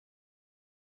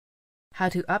How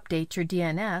to update your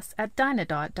DNS at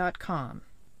dynadot.com.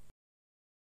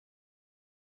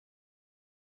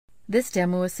 This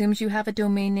demo assumes you have a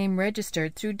domain name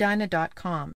registered through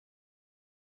dynadot.com.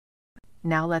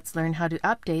 Now let's learn how to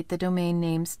update the domain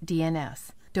name's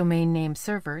DNS, Domain Name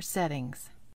Server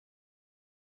settings.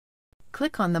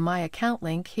 Click on the My Account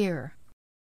link here.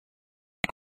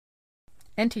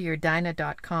 Enter your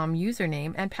dynadot.com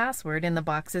username and password in the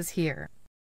boxes here.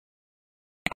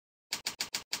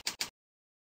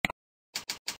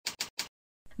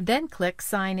 Then click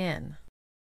Sign In.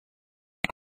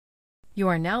 You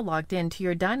are now logged in to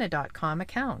your dynadot.com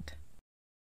account.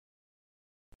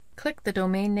 Click the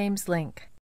domain names link.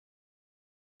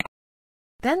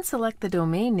 Then select the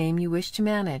domain name you wish to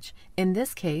manage, in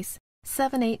this case,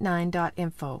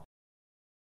 789.info.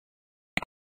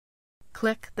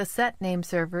 Click the Set Name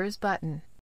Servers button.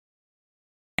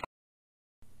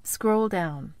 Scroll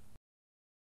down.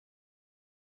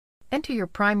 Enter your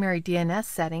primary DNS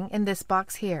setting in this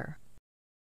box here.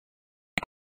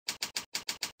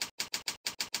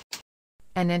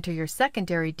 And enter your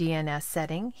secondary DNS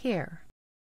setting here.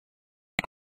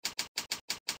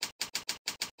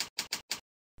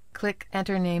 Click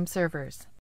Enter Name Servers.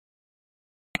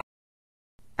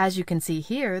 As you can see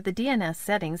here, the DNS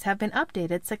settings have been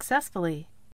updated successfully.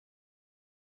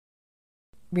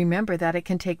 Remember that it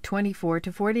can take 24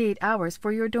 to 48 hours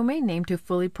for your domain name to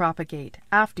fully propagate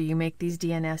after you make these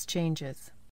DNS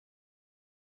changes.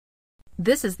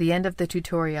 This is the end of the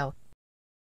tutorial.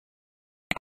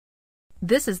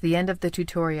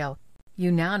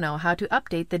 You now know how to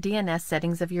update the DNS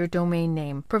settings of your domain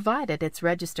name, provided it's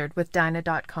registered with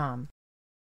dynadot.com.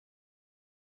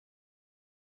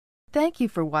 Thank you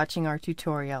for watching our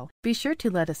tutorial. Be sure to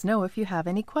let us know if you have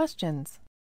any questions.